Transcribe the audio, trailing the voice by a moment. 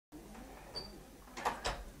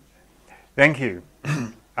Thank you.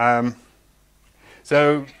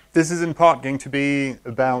 So this is in part going to be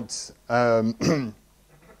about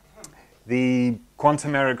the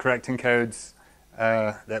quantum error correcting codes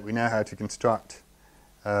that we know how to construct,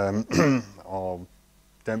 or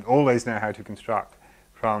don't always know how to construct,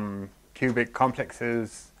 from cubic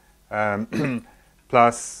complexes,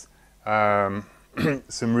 plus some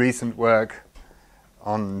recent work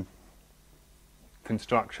on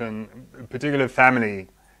construction, a particular family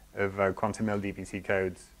of quantum LDPC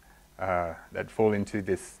codes that fall into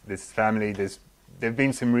this family. There have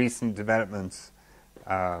been some recent developments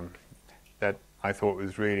that I thought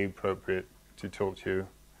was really appropriate to talk to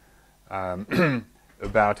you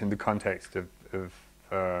about in the context of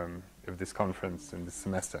this conference and this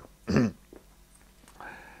semester.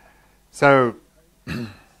 So,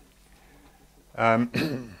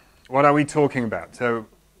 what are we talking about? So,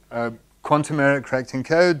 quantum error correcting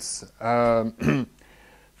codes.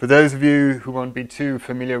 For those of you who won't be too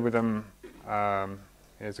familiar with them,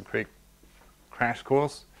 here's a quick crash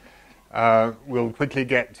course. We'll quickly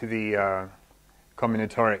get to the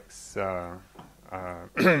combinatorics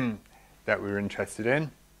that we're interested in.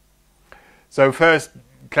 So first,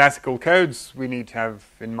 classical codes. We need to have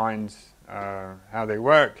in mind how they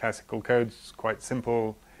work. Classical codes, quite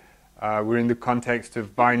simple. We're in the context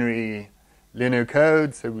of binary linear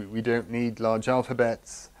code, so we don't need large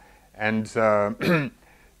alphabets. And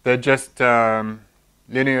they're just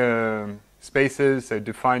linear spaces, so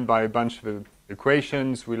defined by a bunch of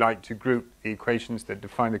equations. We like to group the equations that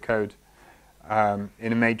define the code in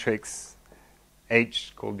a matrix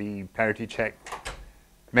H called the parity check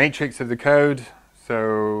matrix of the code.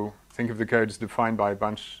 So think of the code as defined by a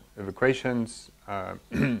bunch of equations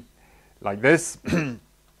like this.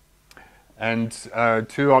 And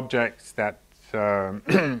two objects that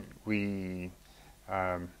we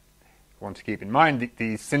want to keep in mind.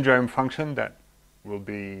 The syndrome function, that will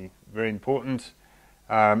be very important.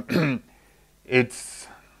 It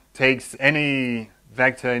takes any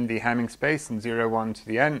vector in the Hamming space from 0, 1 to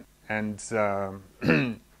the n and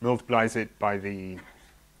multiplies it by the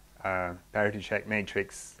parity check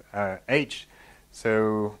matrix H.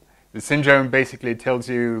 So the syndrome basically tells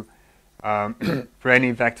you for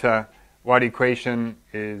any vector what equation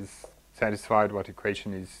is satisfied, what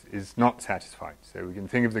equation is not satisfied. So we can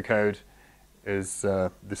think of the code as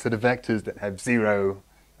the set of vectors that have 0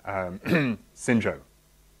 syndrome.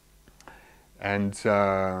 And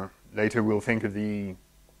later we'll think of the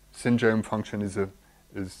syndrome function as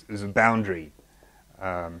a boundary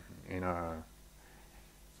in a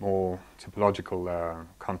more topological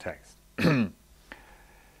context. And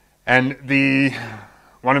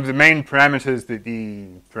one of the main parameters,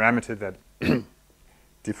 the parameter that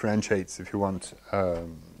differentiates, if you want,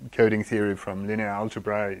 coding theory from linear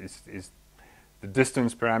algebra is the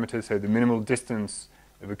distance parameter. So the minimal distance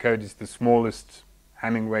of a code is the smallest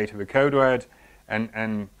Hamming weight of a code word.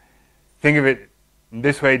 And think of it in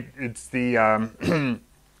this way, it's the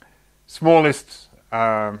smallest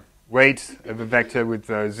weight of a vector with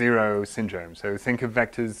 0 syndrome. So think of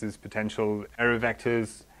vectors as potential error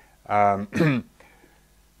vectors.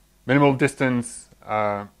 Minimal distance,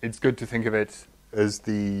 it's good to think of it as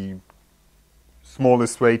the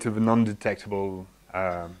smallest weight of a non-detectable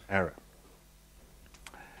error.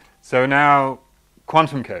 So now,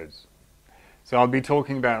 quantum codes. So I'll be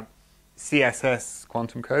talking about CSS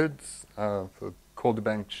quantum codes for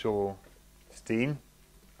Calderbank, Shaw, Steen.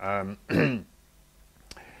 They're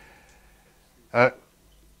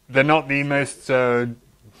not the most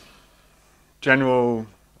general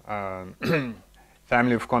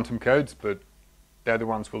family of quantum codes, but they're the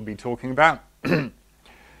ones we'll be talking about.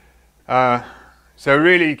 So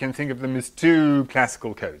really you can think of them as two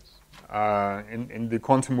classical codes. In the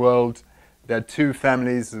quantum world, there are two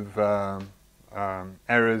families of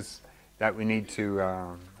errors that we need to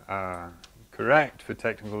correct for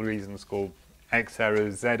technical reasons, called X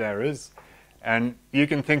errors, Z errors. And you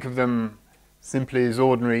can think of them simply as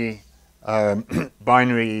ordinary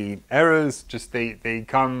binary errors, just they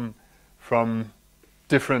come from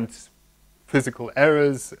different physical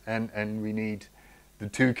errors, and we need the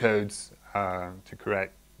two codes to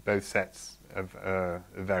correct both sets of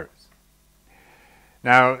errors.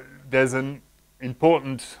 Now, there's an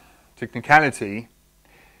important technicality,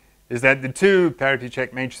 is that the two parity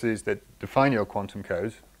check matrices that define your quantum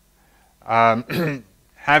code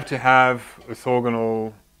have to have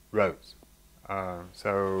orthogonal rows.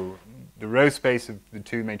 So the row space of the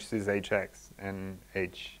two matrices Hx and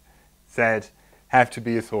Hz have to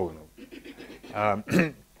be orthogonal.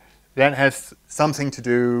 That has something to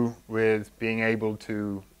do with being able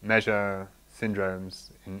to measure syndromes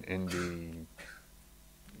in the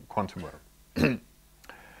quantum world.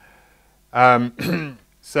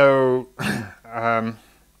 So an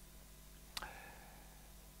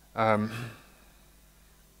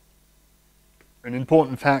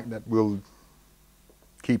important fact that we'll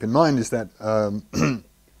keep in mind is that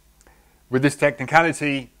with this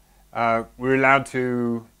technicality, we're allowed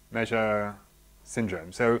to measure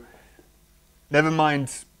syndrome. So never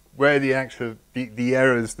mind where the actual the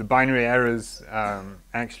errors, the binary errors,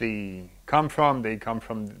 actually come from. They come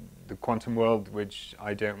from the quantum world, which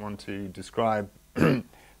I don't want to describe.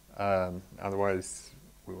 Otherwise,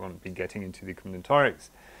 we won't be getting into the combinatorics.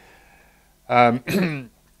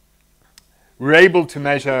 We're able to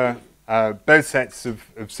measure both sets of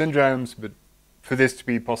syndromes, but for this to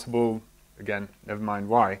be possible, again, never mind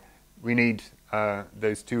why, we need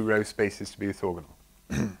those two row spaces to be orthogonal.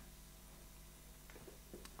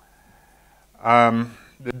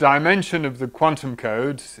 The dimension of the quantum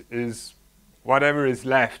code is whatever is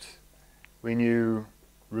left when you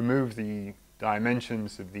remove the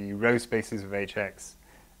dimensions of the row spaces of Hx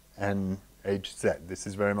and Hz. This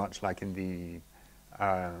is very much like in the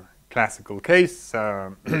classical case.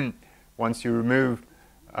 Once you remove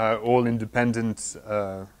all independent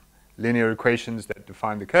linear equations that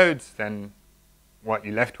define the codes, then what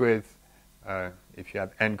you're left with, if you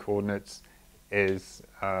have n coordinates, is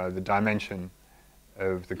the dimension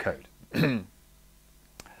of the code.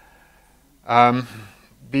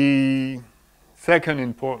 The second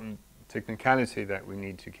important technicality that we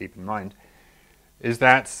need to keep in mind is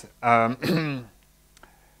that error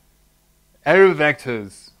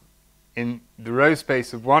vectors in the row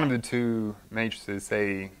space of one of the two matrices,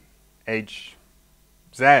 say H,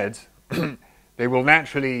 Z, they will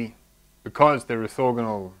naturally, because they're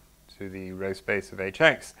orthogonal to the row space of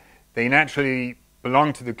Hx, they naturally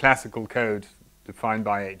belong to the classical code defined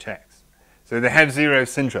by Hx. So they have zero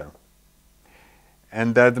syndrome,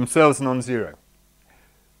 and they're themselves non-zero.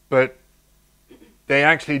 But they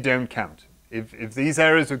actually don't count. If these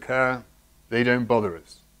errors occur, they don't bother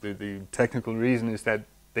us. The technical reason is that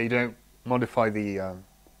they don't modify the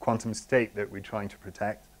quantum state that we're trying to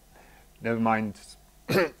protect. Never mind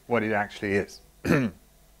what it actually is.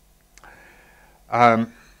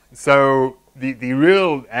 So the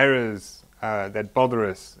real errors that bother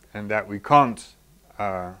us and that we can't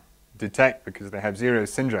detect because they have zero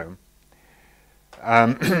syndrome,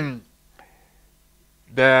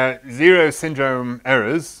 they're zero syndrome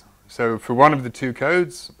errors, so for one of the two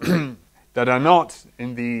codes that are not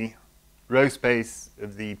in the row space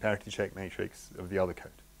of the parity check matrix of the other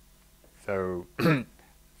code. So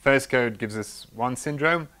first code gives us one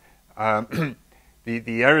syndrome. The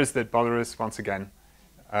errors that bother us, once again,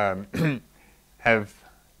 have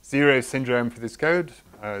zero syndrome for this code.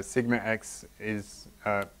 Sigma x is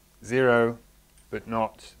 0, but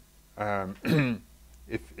not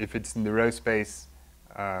if it's in the row space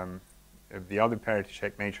of the other parity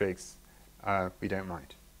check matrix, we don't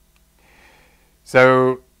mind.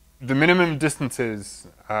 So the minimum distances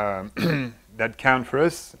that count for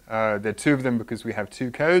us, there are two of them because we have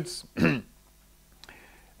two codes.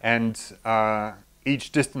 And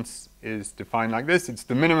each distance is defined like this. It's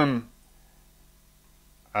the minimum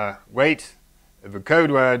weight of a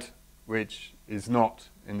code word which is not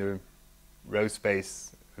in the row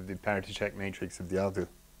space of the parity check matrix of the other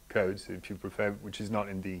codes, if you prefer, which is not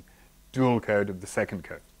in the dual code of the second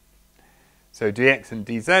code. So dx and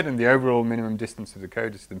dz, and the overall minimum distance of the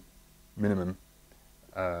code is the minimum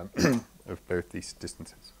of both these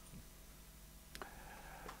distances.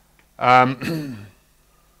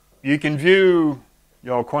 You can view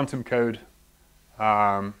your quantum code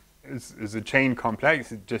as a chain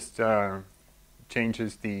complex. It just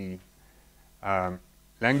changes the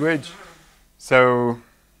language. So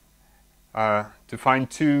to find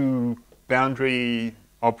two boundary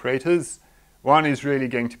operators, one is really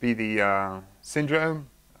going to be the syndrome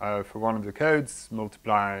for one of the codes,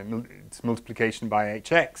 its multiplication by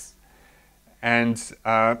hx, and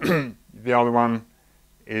the other one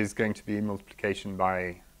is going to be multiplication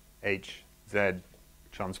by hz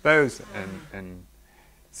transpose, and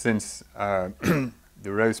since the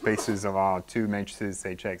row spaces of our two matrices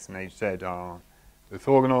hx and hz are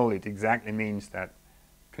orthogonal, it exactly means that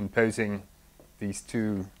composing these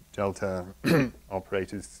two delta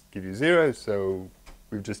operators give you 0, so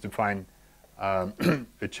we've just defined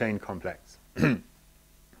a chain complex.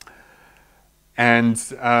 And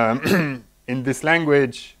in this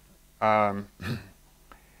language,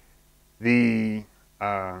 the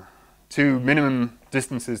two minimum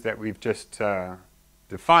distances that we've just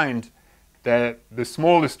defined, they're the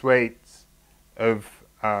smallest weights of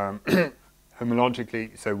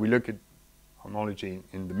homologically, so we look at homology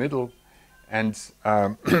in the middle, and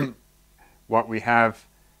what we have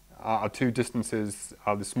are two distances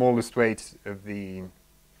are the smallest weight of the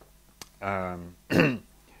of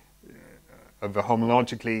a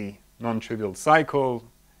homologically non-trivial cycle,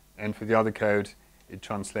 and for the other code, it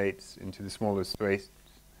translates into the smallest weight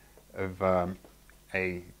of a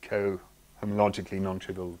homologically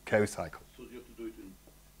non-trivial co-cycle. So you have to do it in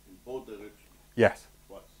both directions? Yes.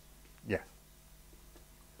 Twice? Yes.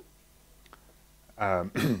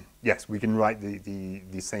 Yes, we can write the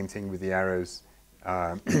same thing with the arrows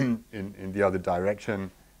in the other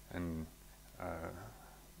direction and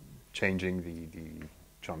changing the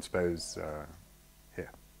transpose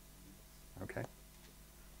here. Okay.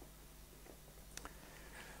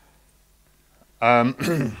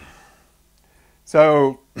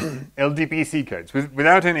 So LDPC codes,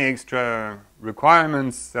 without any extra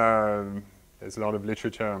requirements, there's a lot of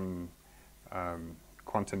literature on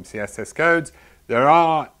quantum CSS codes. There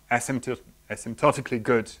are asymptotically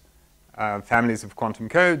good families of quantum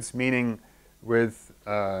codes, meaning with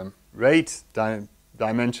rate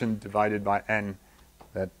dimension divided by n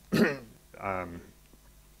that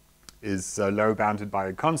is low bounded by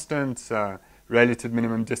a constant, relative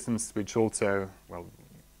minimum distance, which also, well,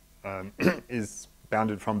 is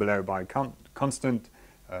bounded from below by a constant,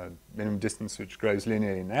 minimum distance which grows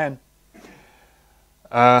linearly in n.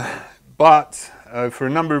 But for a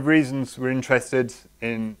number of reasons, we're interested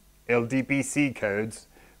in LDPC codes,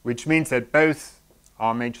 which means that both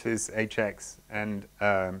our matrices Hx and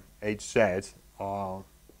Hz are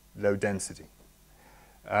low density.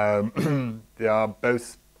 There are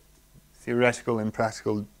both theoretical and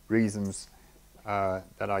practical reasons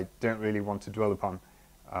that I don't really want to dwell upon.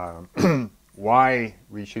 Why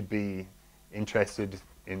we should be interested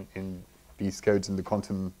in these codes in the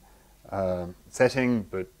quantum setting,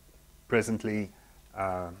 but presently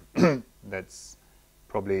that's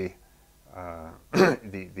probably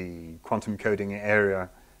the quantum coding area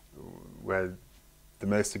where the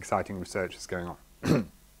most exciting research is going on.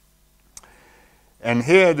 And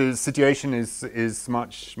here the situation is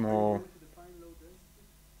much more.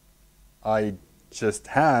 I just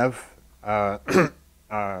have low.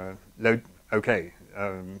 Okay,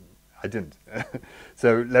 I didn't.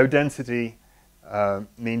 So low density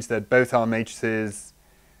means that both our matrices,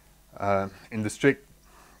 in the strict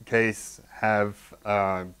case, have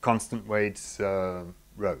constant weight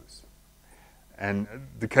rows, and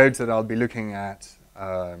the codes that I'll be looking at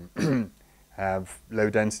have low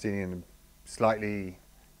density in a slightly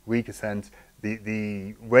weaker sense.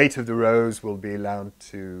 The weight of the rows will be allowed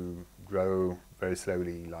to grow very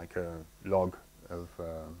slowly, like a log of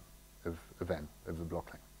n, of the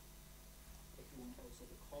block length. But you want also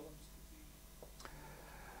the columns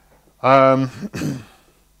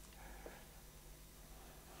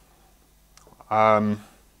to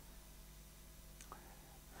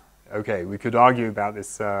be? Okay, we could argue about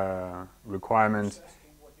this requirement.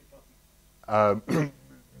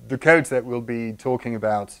 The codes that we'll be talking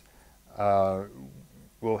about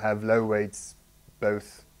will have low weights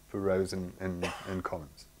both for rows and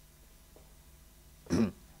columns.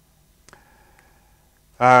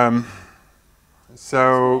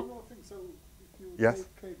 So, So if you yes?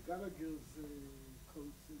 take Gallagher's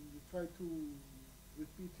codes and you try to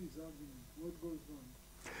repeat his argument, what goes wrong?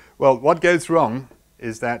 Well, what goes wrong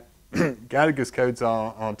is that Gallagher's codes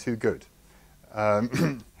are too good.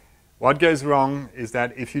 What goes wrong is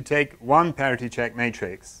that if you take one parity check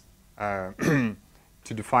matrix to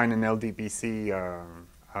define an LDPC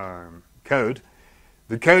code,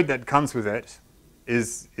 the code that comes with it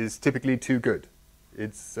is typically too good.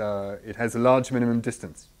 It has a large minimum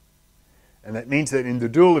distance. And that means that in the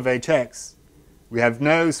dual of Hx, we have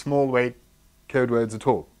no small weight code words at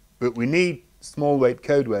all. But we need small weight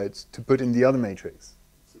code words to put in the other matrix.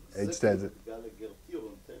 Exactly what the Gallagher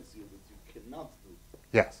theorem tells you that you cannot do.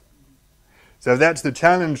 Yes. So that's the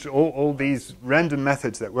challenge. All these random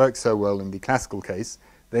methods that work so well in the classical case,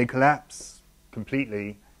 they collapse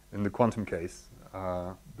completely in the quantum case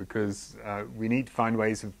because we need to find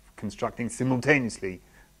ways of constructing simultaneously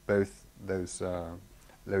both those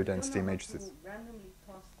low density matrices. To randomly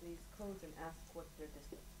toss these codes and ask what their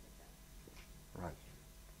distance is. Right.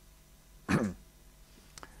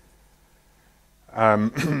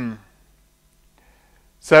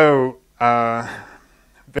 So,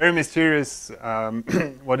 very mysterious.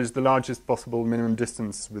 What is the largest possible minimum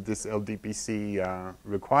distance with this LDPC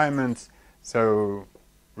requirement? So,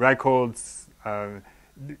 records.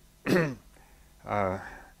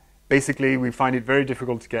 Basically, we find it very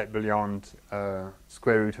difficult to get beyond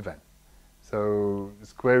square root of n. So, the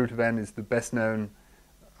square root of n is the best known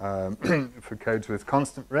for codes with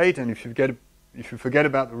constant rate, and if you forget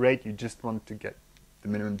about the rate, you just want to get the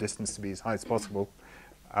minimum distance to be as high as possible,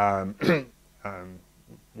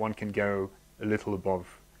 one can go a little above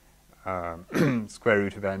square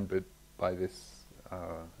root of n, but by this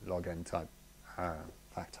log n type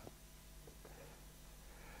factor.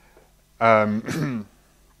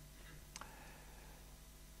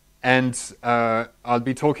 And I'll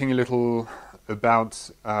be talking a little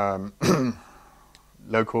about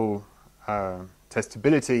local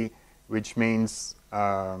testability, which means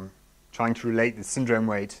trying to relate the syndrome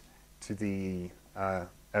weight to the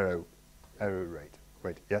error rate.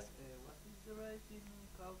 Wait, yes? What is the rate in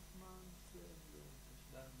Kaufman's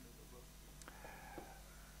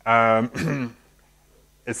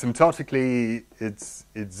Asymptotically, it's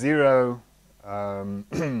 0.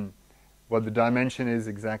 What the dimension is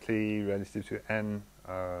exactly relative to n,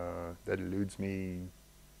 that eludes me.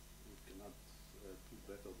 You cannot do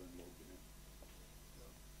better than log n.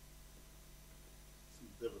 It's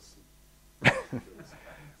embarrassing.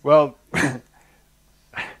 Well, Embarrassing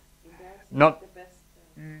not. is the best.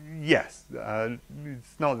 Yes,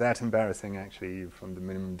 it's not that embarrassing actually from the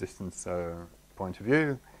minimum distance point of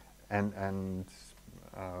view, and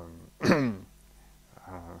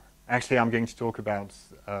actually I'm going to talk about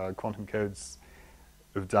quantum codes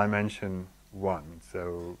of dimension 1,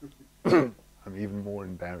 so I'm even more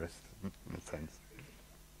embarrassed in a sense.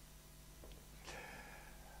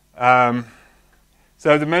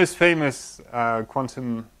 So the most famous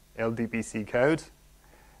quantum LDPC code,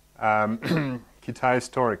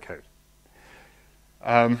 Kitai-historic code.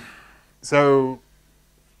 So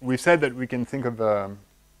we've said that we can think of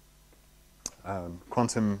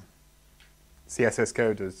quantum CSS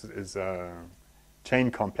code as a chain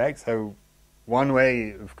complex. So one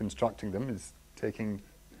way of constructing them is taking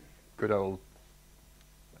good old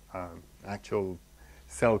actual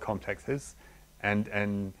cell complexes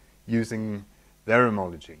and using their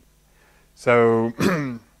homology. So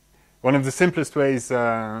one of the simplest ways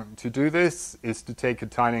to do this is to take a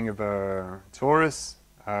tiling of a torus.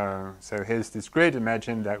 So here's this grid.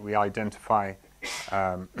 Imagine that we identify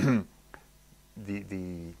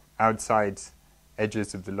the outside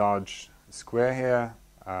edges of the large square here.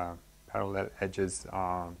 Parallel edges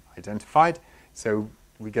are identified. So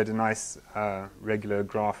we get a nice regular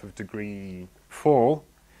graph of degree 4.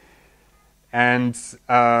 And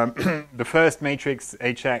the first matrix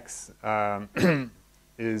HX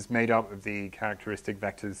is made up of the characteristic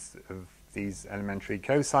vectors of these elementary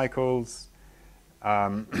co-cycles.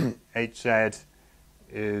 HZ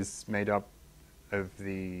is made up of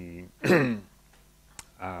the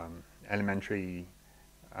elementary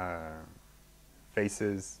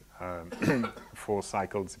faces, 4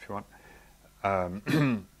 cycles if you want,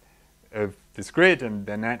 of this grid, and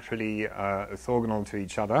they're naturally orthogonal to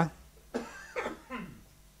each other.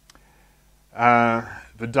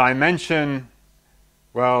 The dimension,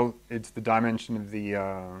 well, it's the dimension of the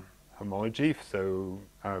homology. So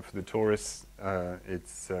for the torus,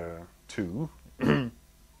 it's 2.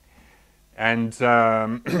 And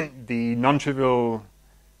the non-trivial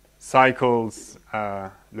cycles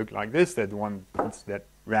look like this. They're the ones that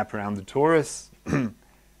wrap around the torus.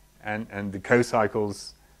 and the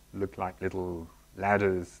co-cycles look like little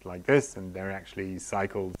ladders like this, and they're actually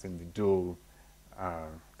cycles in the dual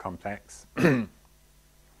complex,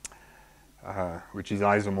 which is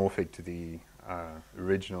isomorphic to the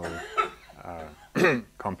original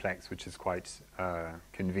complex, which is quite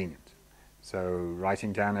convenient. So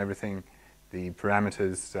writing down everything, the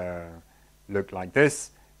parameters look like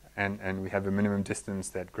this, and we have a minimum distance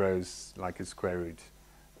that grows like a square root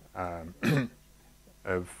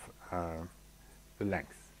of the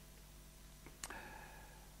length.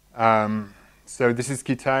 So this is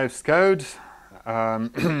Kitaev's code.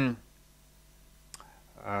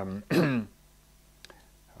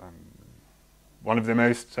 One of the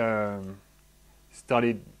most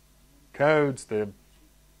studied codes. There are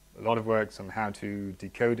a lot of works on how to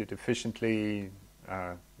decode it efficiently,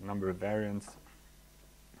 number of variants,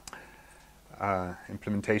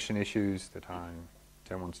 implementation issues that I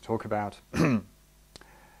don't want to talk about.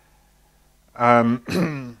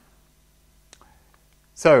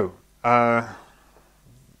 So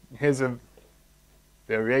here's a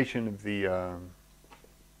variation of the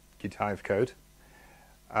Kitaev code.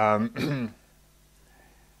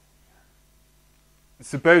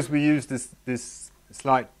 Suppose we use this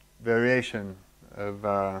slight variation of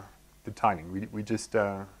the tiling. We just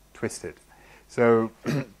twist it. So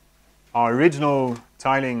our original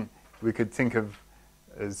tiling we could think of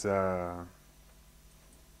as a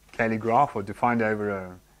Cayley graph, or defined over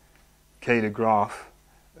a Cayley graph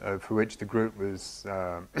for which the group was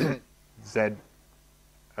z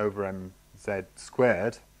over mz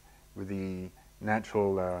squared, with the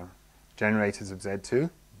natural generators of Z2.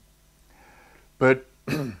 But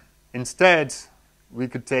instead, we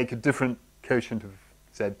could take a different quotient of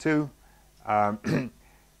Z2.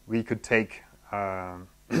 We could take a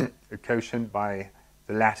quotient by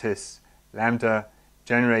the lattice lambda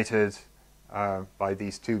generated by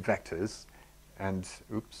these two vectors. And,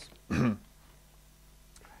 oops.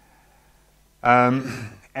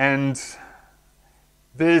 And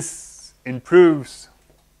this improves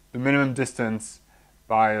the minimum distance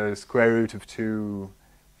by a square root of 2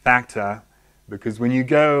 factor, because when you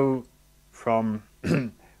go from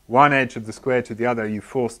one edge of the square to the other, you're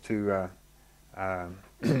forced to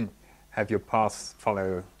have your paths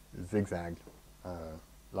follow zigzag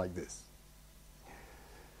like this.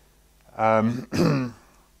 And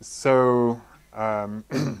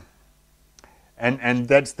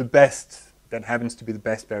that's the best. That happens to be the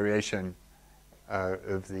best variation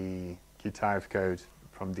of the Kitaev code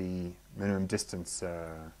from the minimum distance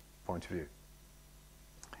point of view.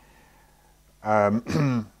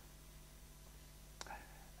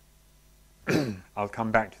 I'll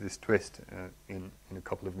come back to this twist in a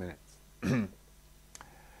couple of minutes.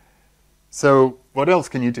 So what else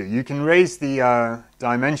can you do? You can raise the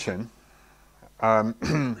dimension.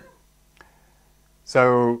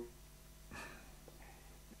 So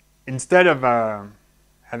instead of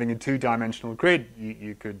having a 2-dimensional grid,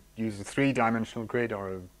 you could use a 3-dimensional grid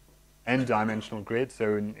or an n-dimensional grid.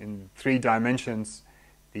 So in 3 dimensions,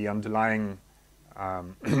 the underlying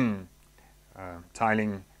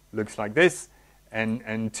tiling looks like this,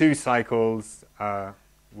 and 2 cycles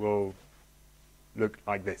will look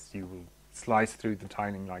like this. You will slice through the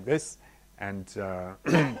tiling like this, and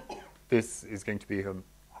this is going to be a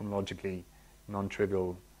homologically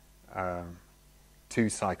non-trivial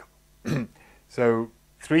 2-cycle. So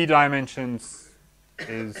 3 dimensions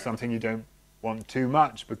is something you don't want too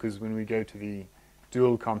much, because when we go to the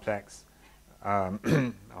dual complex, or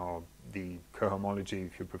the cohomology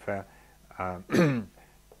if you prefer,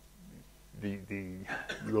 you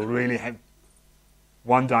will really have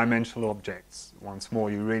one-dimensional objects. Once more,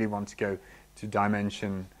 you really want to go to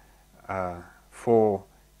dimension 4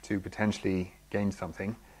 to potentially gain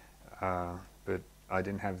something. But I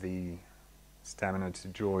didn't have the stamina to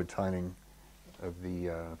draw a tiling of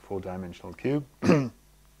the 4-dimensional cube.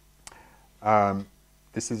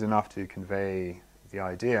 This is enough to convey the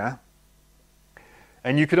idea.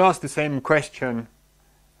 And you could ask the same question,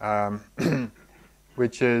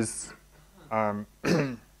 which is,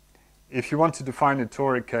 if you want to define a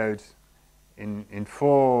toric code in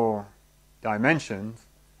 4 dimensions,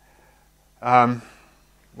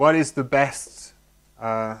 what is the best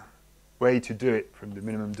way to do it from the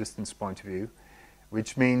minimum distance point of view?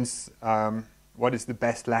 Which means, what is the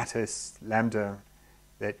best lattice lambda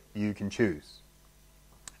that you can choose?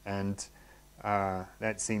 And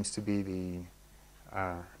that seems to be the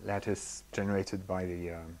lattice generated by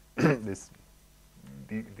the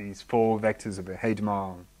these 4 vectors of a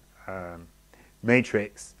Hadamard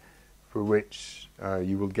matrix, for which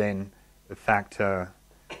you will gain a factor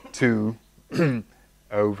 2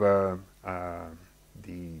 over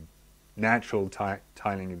the natural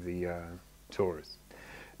tiling of the torus.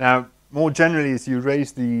 Now, more generally, as you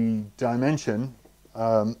raise the dimension,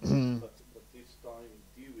 But this time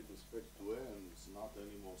d with respect to n is not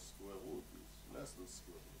anymore square root, it's less than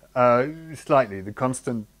square root. slightly. The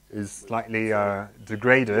constant is slightly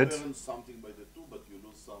degraded. You earn something by the 2, but you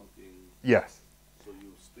lose something. Yes. So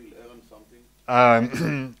you still earn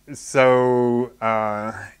something? So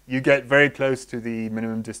you get very close to the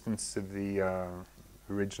minimum distance of the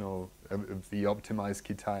original, of the optimized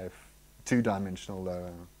Kitaev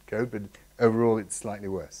 2-dimensional code, but overall it's slightly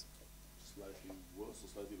worse. Slightly worse or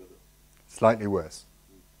slightly better? Slightly worse.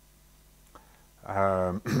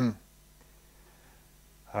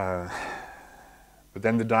 But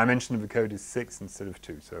then the dimension of the code is 6 instead of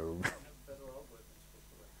 2, so...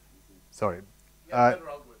 Sorry.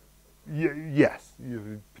 Yes,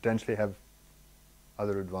 you potentially have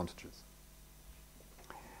other advantages.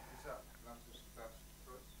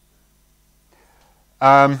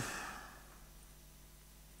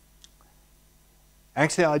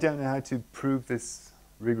 Actually, I don't know how to prove this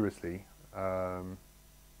rigorously. I'm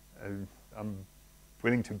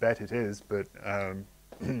willing to bet it is, but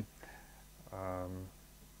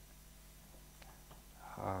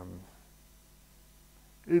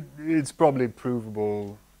it's probably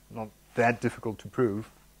provable, not that difficult to prove.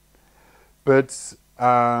 But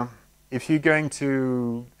if you're going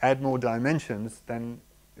to add more dimensions, then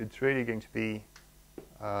it's really going to be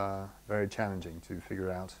very challenging to figure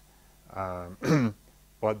out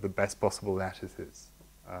what the best possible lattice is.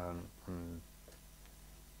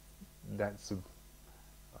 that's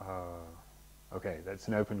okay. That's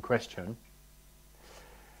an open question,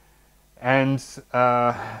 and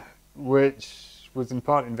which was in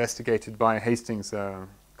part investigated by Hastings a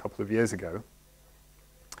couple of years ago.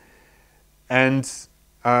 And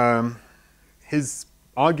his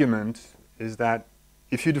argument is that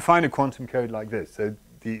if you define a quantum code like this, so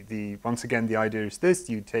once again the idea is this: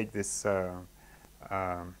 you take this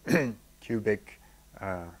cubic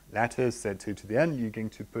lattice Z2 to the n, you're going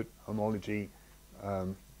to put homology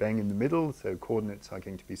bang in the middle, so coordinates are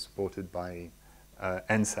going to be supported by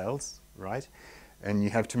n cells, right? And you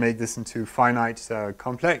have to make this into finite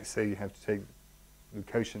complex, so you have to take the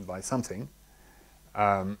quotient by something.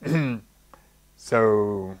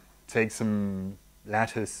 So take some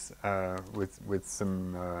lattice with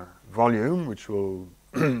some volume, which will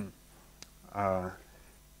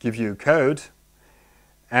give you code.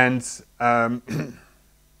 And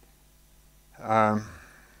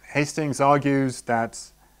Hastings argues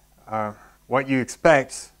that what you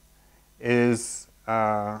expect is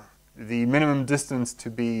the minimum distance to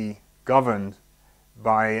be governed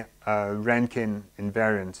by a Rankine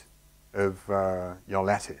invariant of your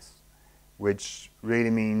lattice, which really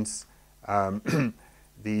means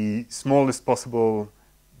the smallest possible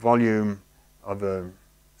volume of a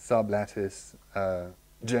sublattice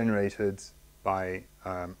generated by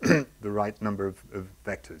the right number of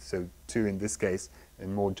vectors. So 2 in this case,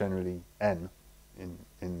 and more generally n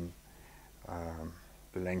in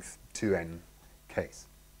the length 2n case.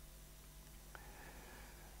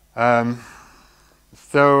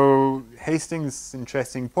 So Hastings'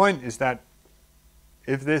 interesting point is that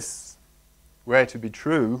if this were to be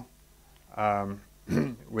true,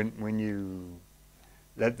 when you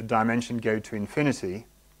let the dimension go to infinity,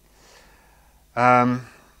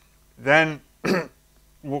 then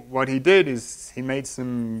what he did is he made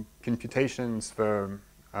some computations for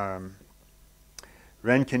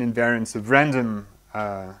Rankine invariants of random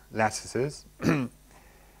lattices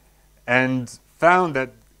and found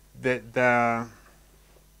that they're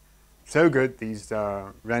so good, these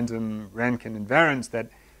random Rankine invariants,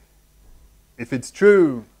 that if it's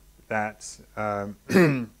true that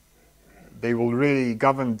they will really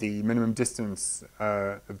govern the minimum distance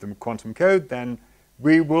of the quantum code, then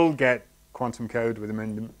we will get quantum code with a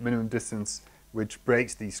minimum distance which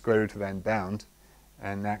breaks the square root of n bound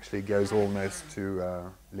and actually goes almost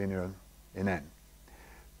to linear in n.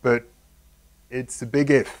 But it's a big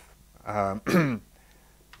if,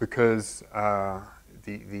 because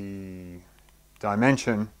the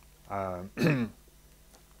dimension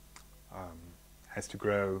has to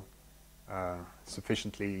grow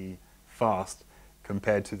sufficiently fast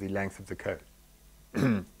compared to the length of the code.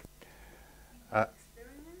 Experiments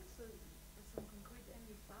with some concrete and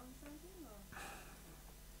you found something,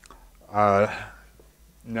 or?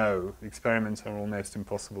 No, experiments are almost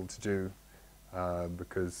impossible to do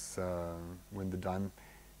because when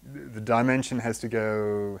the dimension has to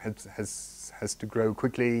grow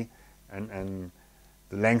quickly, and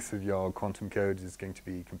the length of your quantum code is going to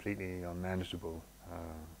be completely unmanageable.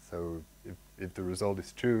 So if the result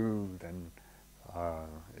is true, then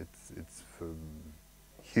it's for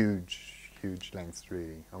huge lengths,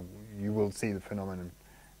 really. You will see the phenomenon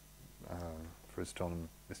for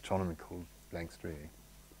astronomical lengths, really.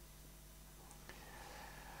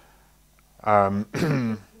 Can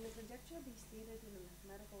the conjecture be stated in a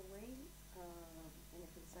mathematical way, in a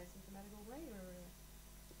concise mathematical way, or?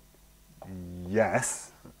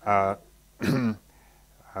 Yes.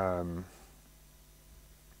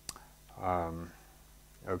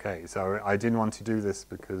 Okay, so I didn't want to do this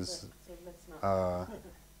because So let's not.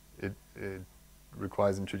 it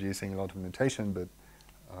requires introducing a lot of notation, but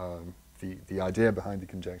the idea behind the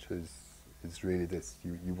conjecture is really this.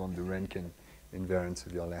 You want the Rankine invariance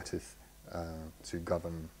of your lattice to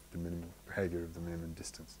govern the minimum behavior of the minimum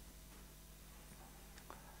distance.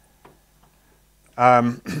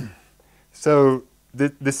 So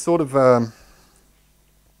this sort of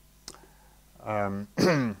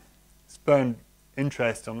spurned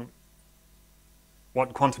interest on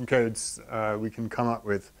what quantum codes we can come up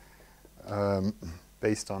with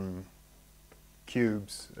based on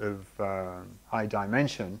cubes of high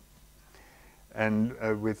dimension. And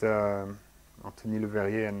with Anthony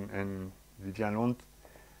Leverrier and Viviane Hont,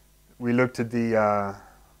 we looked at the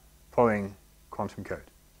following quantum code.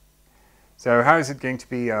 So how is it going to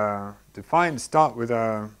be defined? Start with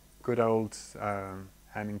a good old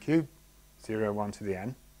Hamming cube, 0, 1 to the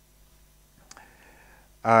n.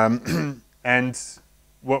 And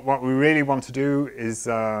what we really want to do is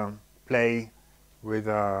play with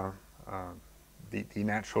the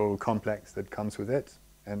natural complex that comes with it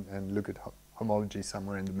and look at homology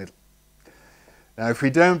somewhere in the middle. Now, if we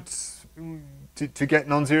don't, to get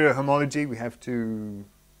non-zero homology, we have to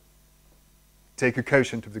take a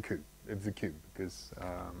quotient of the cube, because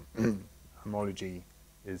homology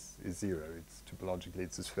is zero. It's topologically,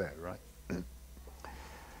 it's a sphere, right?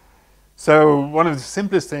 So one of the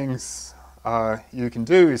simplest things you can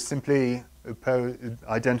do is simply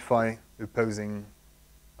identify opposing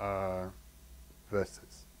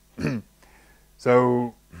vertices.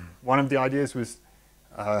 So one of the ideas was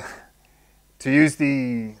to use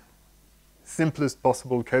the simplest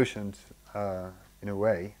possible quotient in a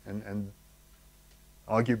way, and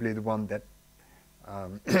arguably the one that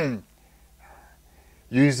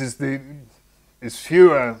uses the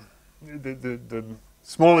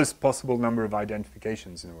smallest possible number of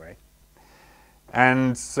identifications in a way.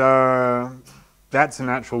 And that's a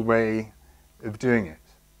natural way of doing it.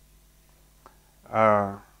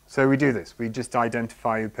 So we do this. We just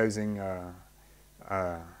identify opposing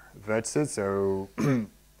vertices. So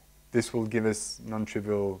this will give us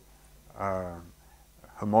non-trivial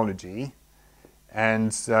homology.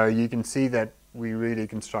 And you can see that we're really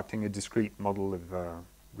constructing a discrete model of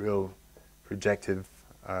real projective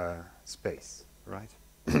space, right?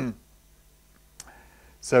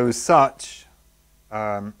 So as such,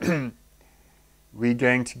 we're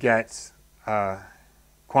going to get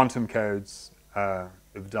quantum codes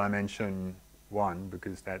of dimension 1,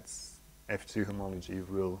 because that's F2 homology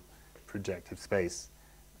of real projective space,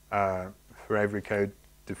 for every code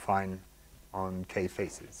defined on k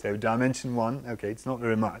faces. So dimension 1, okay, it's not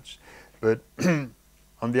very much, but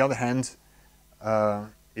on the other hand,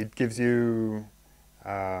 it gives you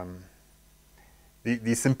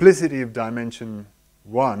the simplicity of dimension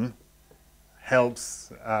 1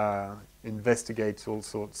 helps investigate all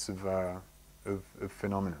sorts of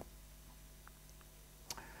phenomena.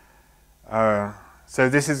 So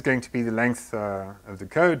this is going to be the length of the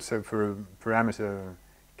code. So for a parameter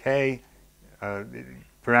k,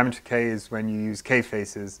 parameter k is when you use k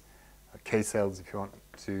faces, k cells if you want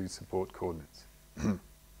to support coordinates.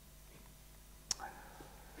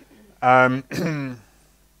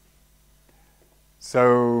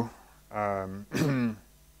 So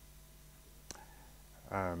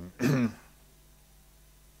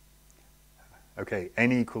okay,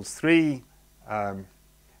 n equals 3.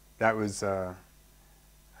 That was an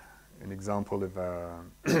example of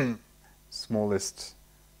smallest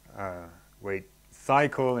weight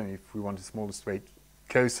cycle, and if we want a smallest weight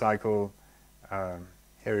co-cycle,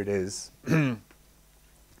 here it is.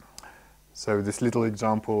 So this little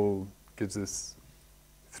example gives us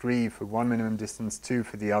 3 for one minimum distance, 2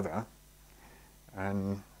 for the other.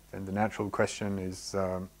 And then the natural question is,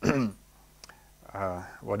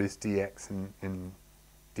 what is dx in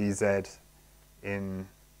dz in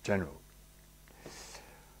general?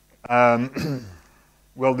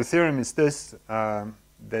 Well, the theorem is this.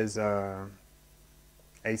 There's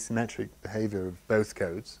asymmetric behavior of both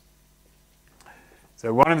codes.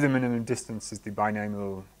 So one of the minimum distance is the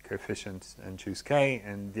binomial coefficient and choose k,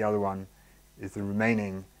 and the other one is the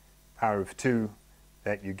remaining power of 2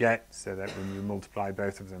 that you get, so that when you multiply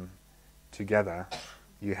both of them together,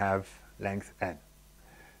 you have length n.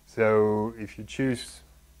 So if you choose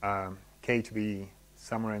k to be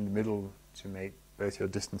somewhere in the middle to make both your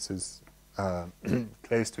distances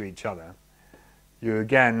close to each other, you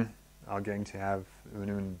again are going to have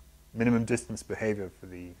minimum distance behavior for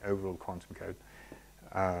the overall quantum code,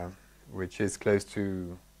 which is close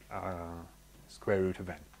to square root of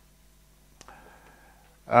n.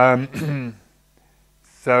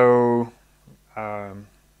 So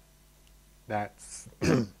that's,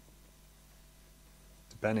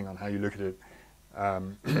 depending on how you look at it,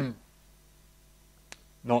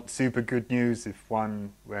 not super good news if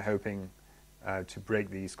one were hoping to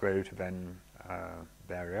break the square root of n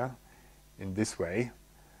barrier in this way.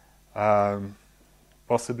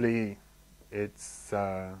 Possibly it's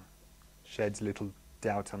sheds little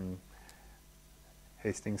doubt on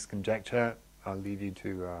Hastings' conjecture. I'll leave you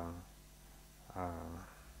to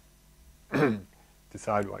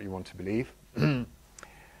decide what you want to believe.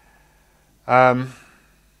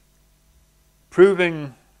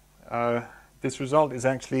 Proving this result is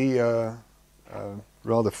actually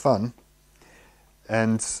rather fun,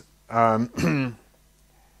 and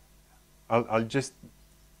I'll just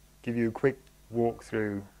give you a quick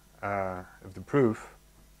walkthrough of the proof,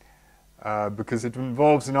 because it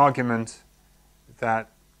involves an argument that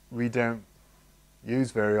we don't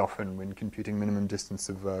use very often when computing minimum distance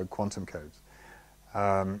of quantum codes.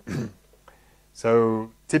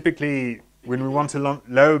 So typically, when we want a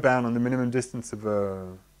lower bound on the minimum distance of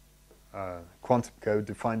a quantum code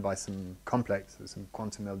defined by some complex or some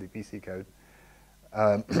quantum LDPC code,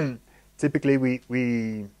 typically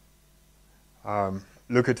we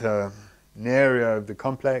look at an area of the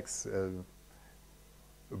complex, a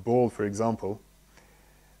ball, for example,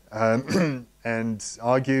 and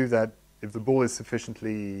argue that if the ball is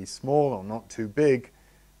sufficiently small or not too big,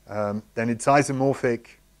 then it's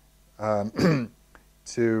isomorphic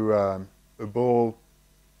to a ball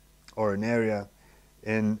or an area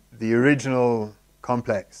in the original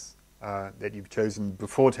complex that you've chosen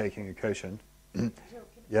before taking a quotient. Joe,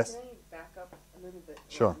 Yes? can I back up a little bit?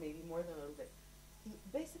 Sure. Or maybe more than a little bit.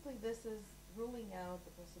 Basically, this is ruling out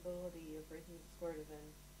the possibility of breaking the square root of n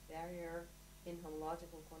barrier in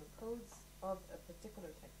homological quantum codes of a particular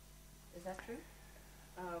type. Is that true?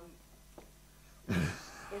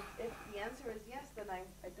 If the answer is yes, then I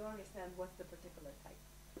don't understand what's the particular type.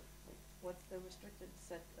 What's the restricted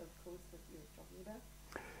set of codes that you're talking about?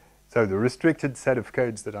 So the restricted set of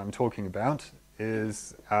codes that I'm talking about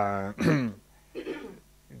is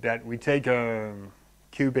that we take a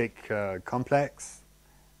cubic complex,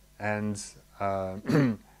 and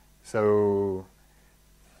so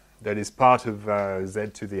that is part of z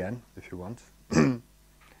to the n, if you want,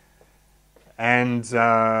 and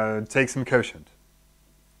take some quotient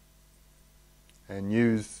and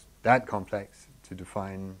use that complex to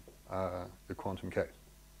define the quantum code.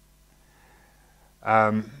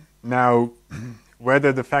 Now,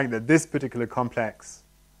 whether the fact that this particular complex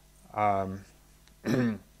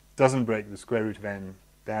doesn't break the square root of n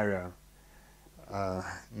barrier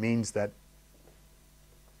means that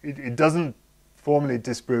it doesn't formally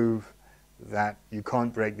disprove that you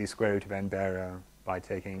can't break the square root of n barrier by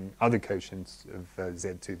taking other quotients of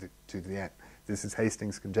z to the n. This is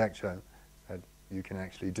Hastings' conjecture that you can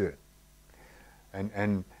actually do it.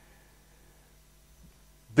 And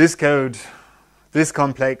this code, this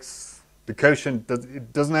complex, the quotient,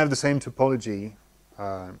 it doesn't have the same topology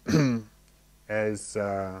as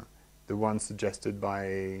the one suggested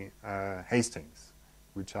by Hastings,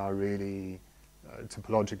 which are really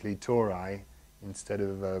topologically tori instead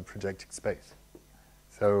of projective space.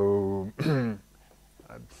 So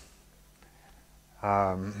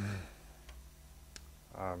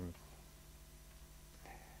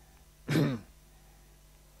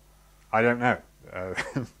I don't know.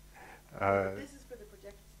 This is for the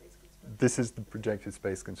projected space construction. This is the projected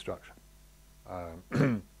space construction.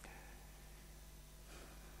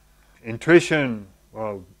 Intuition,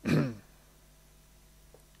 well,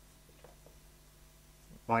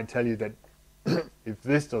 might tell you that if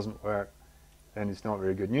this doesn't work, then it's not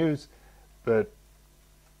very good news, but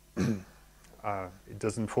it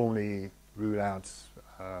doesn't formally rule out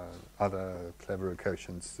other cleverer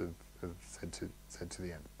quotients of z to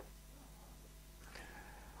the n.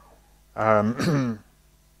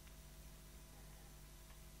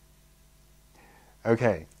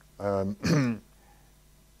 Okay.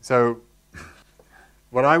 So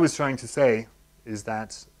what I was trying to say is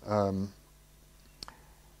that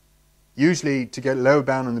usually to get lower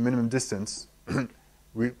bound on the minimum distance,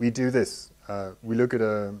 we do this. We look at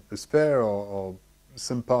a sphere or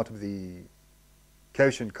some part of the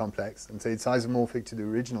quotient complex and say it's isomorphic to the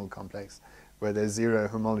original complex where there's zero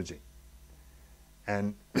homology.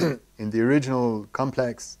 And in the original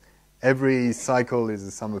complex, every cycle is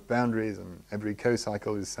a sum of boundaries, and every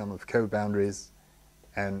co-cycle is a sum of co-boundaries,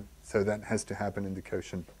 and so that has to happen in the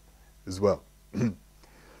quotient as well.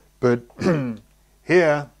 But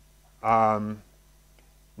here,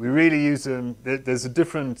 we really use there's a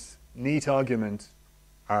different neat argument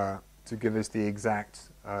to give us the exact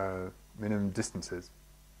minimum distances.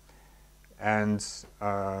 And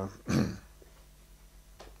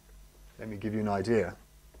let me give you an idea.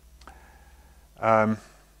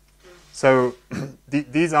 So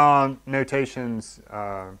these are notations,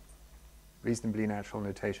 reasonably natural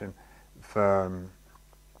notation for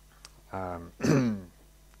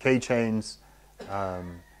K-chains.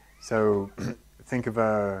 So think of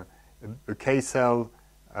a K-cell.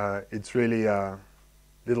 It's really a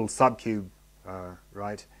little subcube,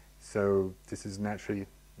 right? So this is natural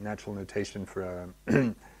notation for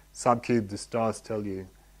a subcube. The stars tell you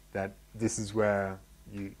that this is where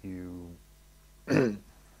you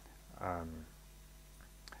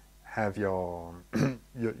have your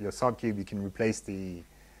subcube. You can replace the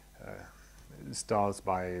stars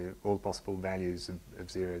by all possible values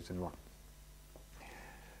of zeros and ones.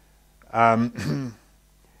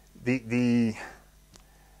 The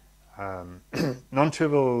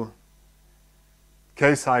non-trivial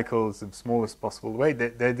co-cycles of smallest possible weight,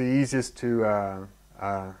 they're the easiest to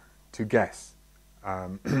guess.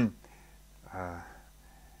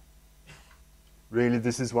 Really,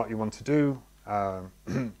 this is what you want to do.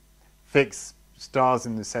 Fix stars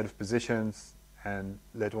in the set of positions and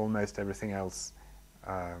let almost everything else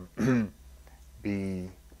be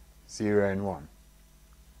 0 and 1.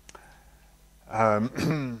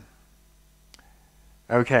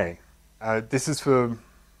 Okay, this is for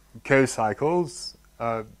co-cycles.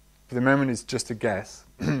 For the moment, it's just a guess.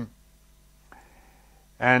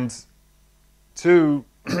 And 2,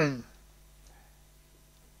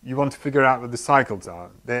 you want to figure out what the cycles are.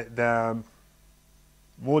 They're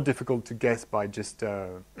more difficult to guess by just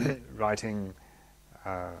writing,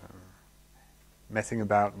 messing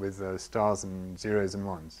about with stars and zeros and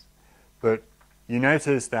ones. But you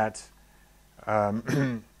notice that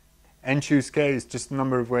n choose k is just a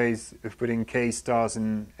number of ways of putting k stars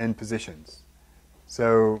in n positions.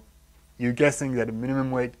 So you're guessing that a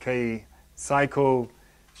minimum weight k cycle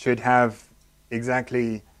should have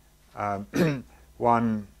exactly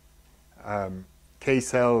one k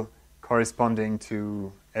cell corresponding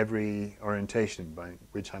to every orientation, by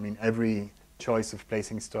which I mean every choice of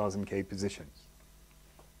placing stars in k positions.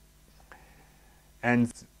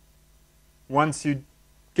 And once you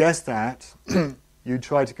guess that, you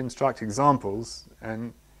try to construct examples,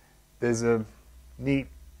 and there's a neat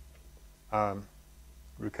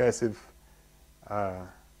recursive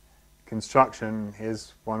construction.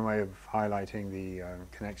 Here's one way of highlighting the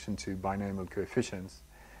connection to binomial coefficients.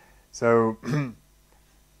 So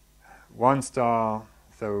one star,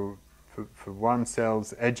 so for one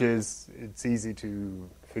cell's edges, it's easy to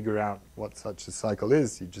figure out what such a cycle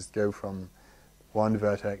is. You just go from one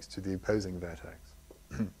vertex to the opposing vertex.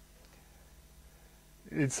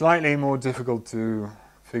 It's slightly more difficult to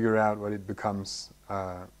figure out what it becomes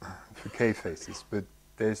for k-faces, but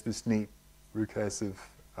there's this neat recursive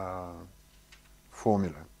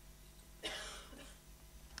formula.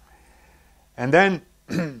 And then,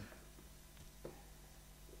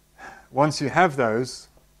 once you have those,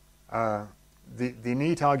 the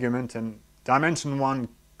neat argument, and dimension 1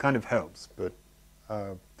 kind of helps, but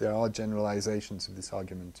there are generalizations of this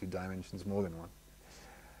argument to dimensions more than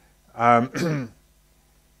 1.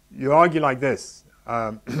 You argue like this.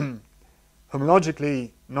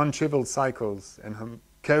 Homologically non-trivial cycles and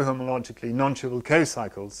co-homologically non-trivial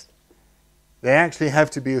co-cycles, they actually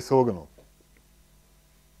have to be orthogonal.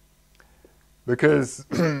 Because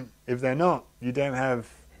if they're not, you don't have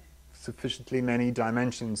sufficiently many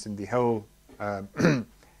dimensions in the whole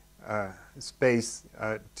space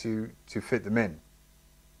to fit them in.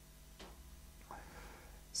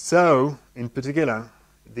 So, in particular,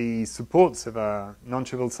 the supports of a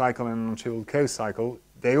non-trivial cycle and a non-trivial co-cycle,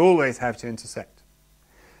 they always have to intersect.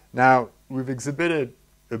 Now, we've exhibited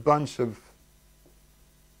a bunch of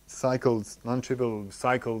cycles, non-trivial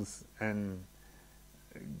cycles and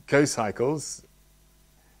co-cycles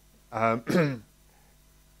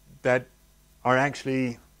that are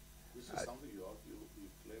actually... This is something you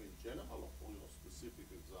claim in general, or for your specific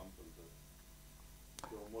example?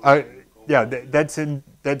 Yeah,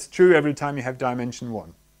 that's true every time you have dimension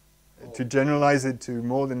 1. To generalize it to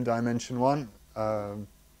more than dimension 1,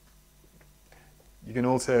 you can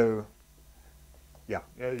also, you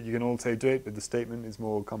can also do it, but the statement is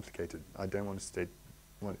more complicated. I don't want to state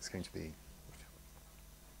what it's going to be.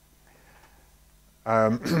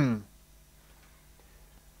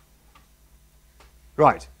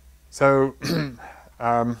 Right. So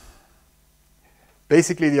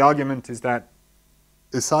basically, the argument is that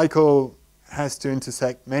the cycle has to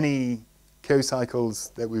intersect many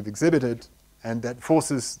co-cycles that we've exhibited, and that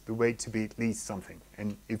forces the weight to be at least something.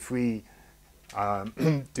 And if we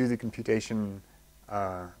do the computation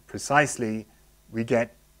precisely, we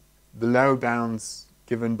get the lower bounds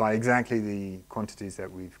given by exactly the quantities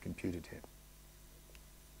that we've computed here.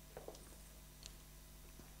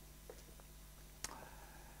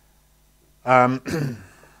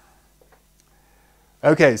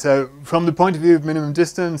 Okay, so from the point of view of minimum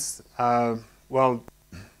distance, well,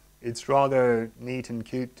 it's rather neat and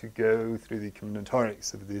cute to go through the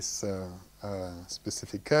combinatorics of this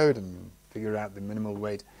specific code and figure out the minimal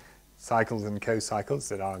weight cycles and co-cycles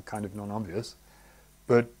that are kind of non-obvious.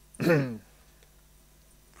 But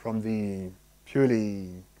from the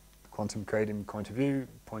purely quantum gradient point of view,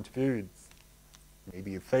 it's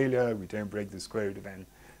maybe a failure. We don't break the square root of n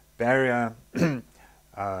barrier.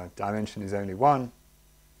 Dimension is only 1.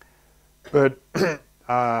 But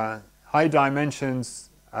high dimensions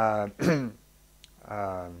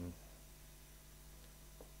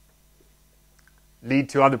lead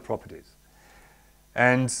to other properties.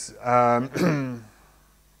 And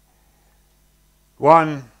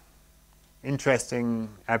one interesting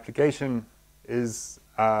application is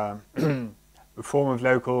a form of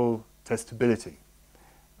local testability,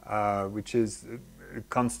 which is a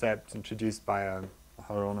concept introduced by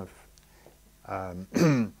Aharonov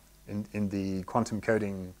in the quantum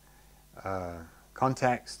coding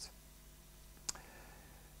context.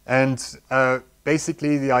 And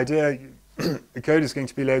basically the idea, the code is going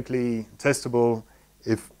to be locally testable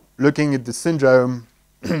if looking at the syndrome,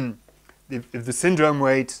 if the syndrome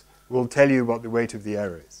weight will tell you what the weight of the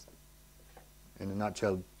error is. In a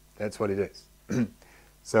nutshell, that's what it is.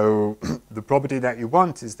 So the property that you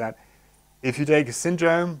want is that if you take a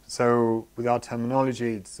syndrome, so with our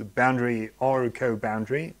terminology, it's a boundary or a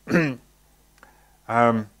co-boundary,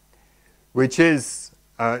 which is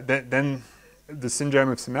then the syndrome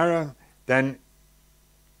of some error, then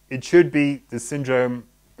it should be the syndrome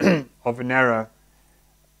of an error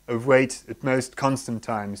of weight at most constant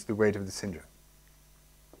times the weight of the syndrome.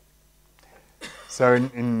 So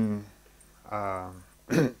in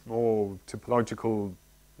more topological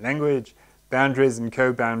language, boundaries and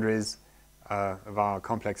co-boundaries of our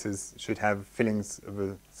complexes should have fillings of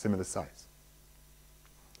a similar size.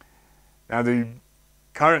 Now the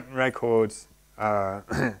current record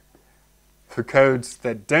for codes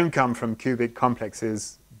that don't come from cubic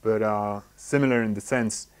complexes but are similar in the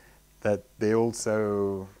sense that they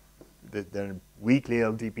also, they're weakly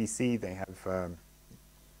LDPC, they have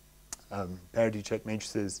parity check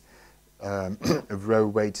matrices of row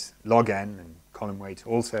weight log n and column weight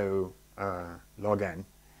also log n.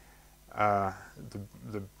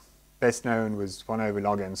 The best known was 1 over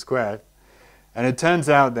log n squared. And it turns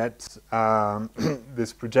out that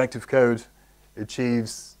this projective code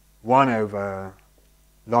achieves 1 over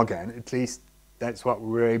log n. At least that's what we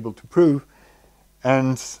were able to prove.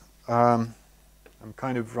 And I'm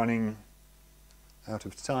kind of running out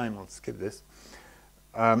of time. I'll skip this.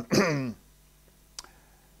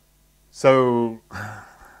 So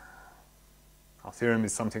our theorem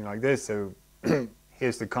is something like this. So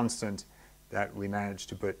here's the constant that we managed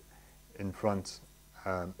to put in front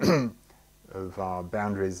of our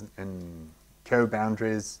boundaries and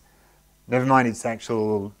co-boundaries. Never mind its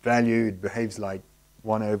actual value, it behaves like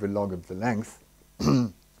 1 over log of the length,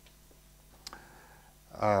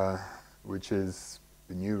 which is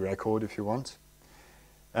the new record if you want.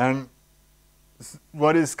 And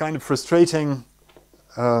what is kind of frustrating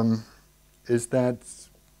is that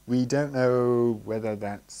we don't know whether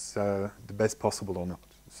that's the best possible or not.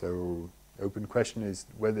 So the open question is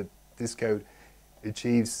whether this code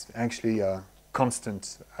achieves actually a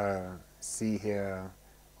constant C here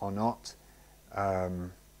or not.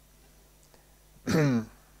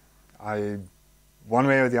 One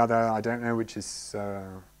way or the other, I don't know which is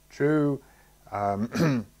true.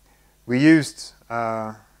 We used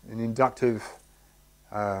an inductive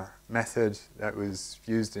method that was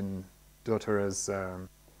used in Dottera's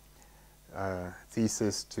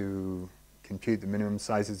thesis to compute the minimum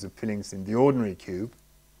sizes of fillings in the ordinary cube.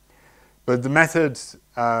 But the method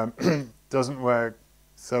doesn't work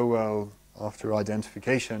so well after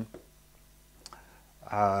identification.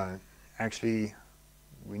 Actually,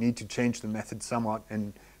 we need to change the method somewhat,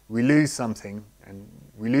 and we lose something, and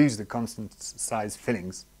we lose the constant size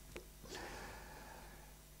fillings.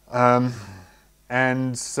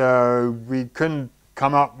 And so we couldn't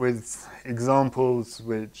come up with examples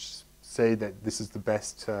which say that this is the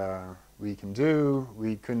best we can do.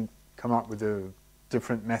 We couldn't come up with a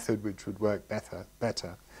different method which would work better.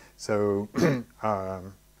 So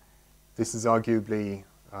this is arguably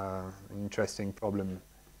an interesting problem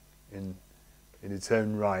in its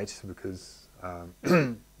own right, because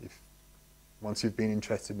if once you've been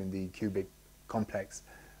interested in the cubic complex,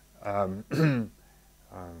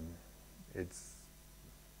 it's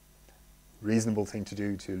a reasonable thing to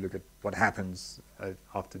do to look at what happens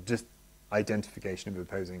after just identification of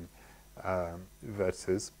opposing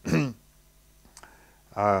vertices.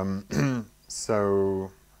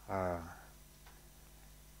 So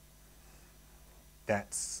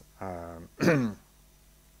that's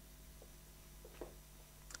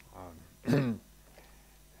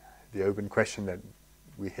the open question that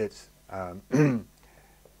we hit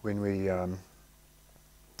when we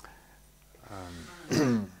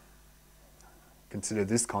consider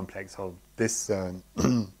this complex of this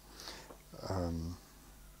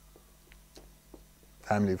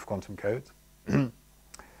family of quantum codes.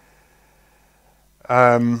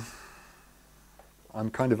 I'm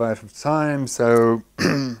kind of out of time, so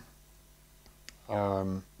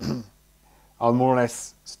I'll more or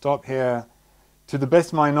less stop here. To the best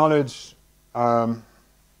of my knowledge,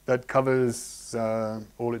 that covers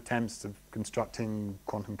all attempts of constructing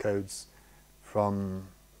quantum codes from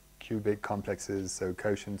cubic complexes, so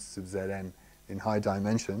quotients of Zn in high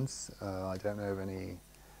dimensions. I don't know of any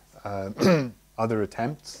other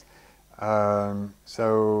attempts.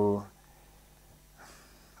 So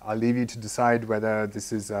I'll leave you to decide whether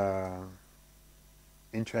this is an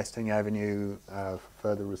interesting avenue for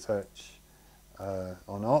further research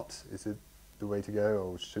or not. Is it the way to go,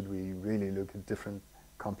 or should we really look at different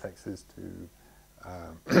complexes to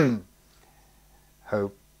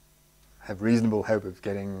have reasonable hope of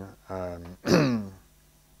getting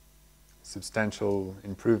substantial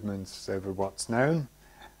improvements over what's known?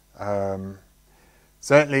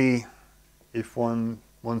 Certainly, if one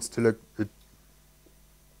wants to look at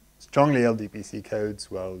strongly LDPC codes,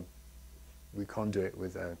 well, we can't do it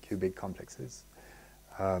with cubic complexes.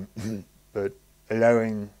 But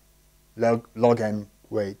allowing log n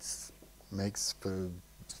weights makes for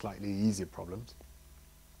slightly easier problems.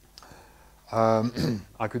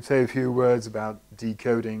 I could say a few words about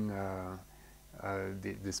decoding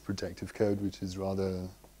this projective code, which is rather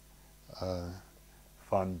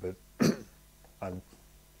fun, but I'm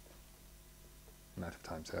out of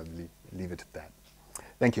time, so I'll leave it at that.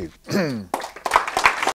 Thank you.